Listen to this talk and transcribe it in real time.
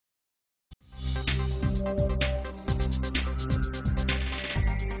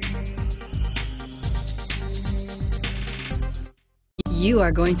You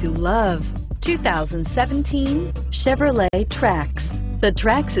are going to love 2017 Chevrolet Trax. The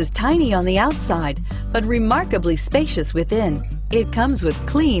Trax is tiny on the outside, but remarkably spacious within. It comes with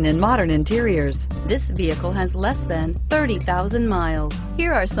clean and modern interiors. This vehicle has less than 30,000 miles.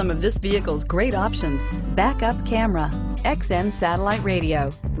 Here are some of this vehicle's great options: backup camera, XM satellite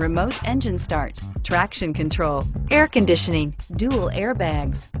radio, remote engine start, traction control, air conditioning, dual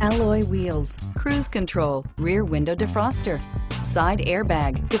airbags, alloy wheels, cruise control, rear window defroster, side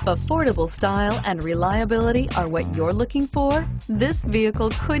airbag. If affordable style and reliability are what you're looking for, this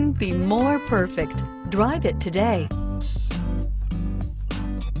vehicle couldn't be more perfect. Drive it today.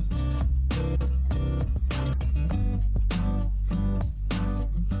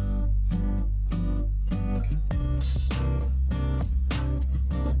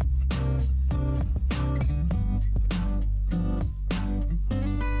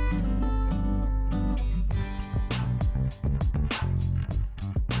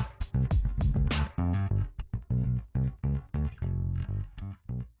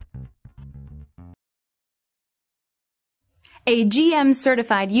 A GM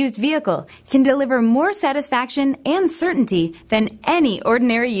certified used vehicle can deliver more satisfaction and certainty than any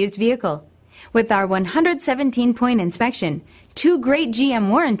ordinary used vehicle. With our 117-point inspection, 2 great GM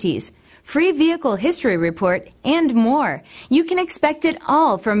warranties, free vehicle history report, and more, you can expect it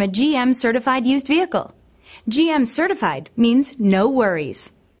all from a GM certified used vehicle. GM certified means no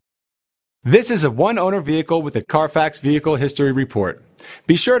worries. This is a one-owner vehicle with a Carfax Vehicle History Report.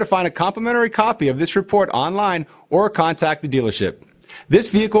 Be sure to find a complimentary copy of this report online or contact the dealership. This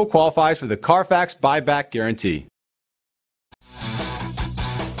vehicle qualifies for the Carfax Buyback Guarantee.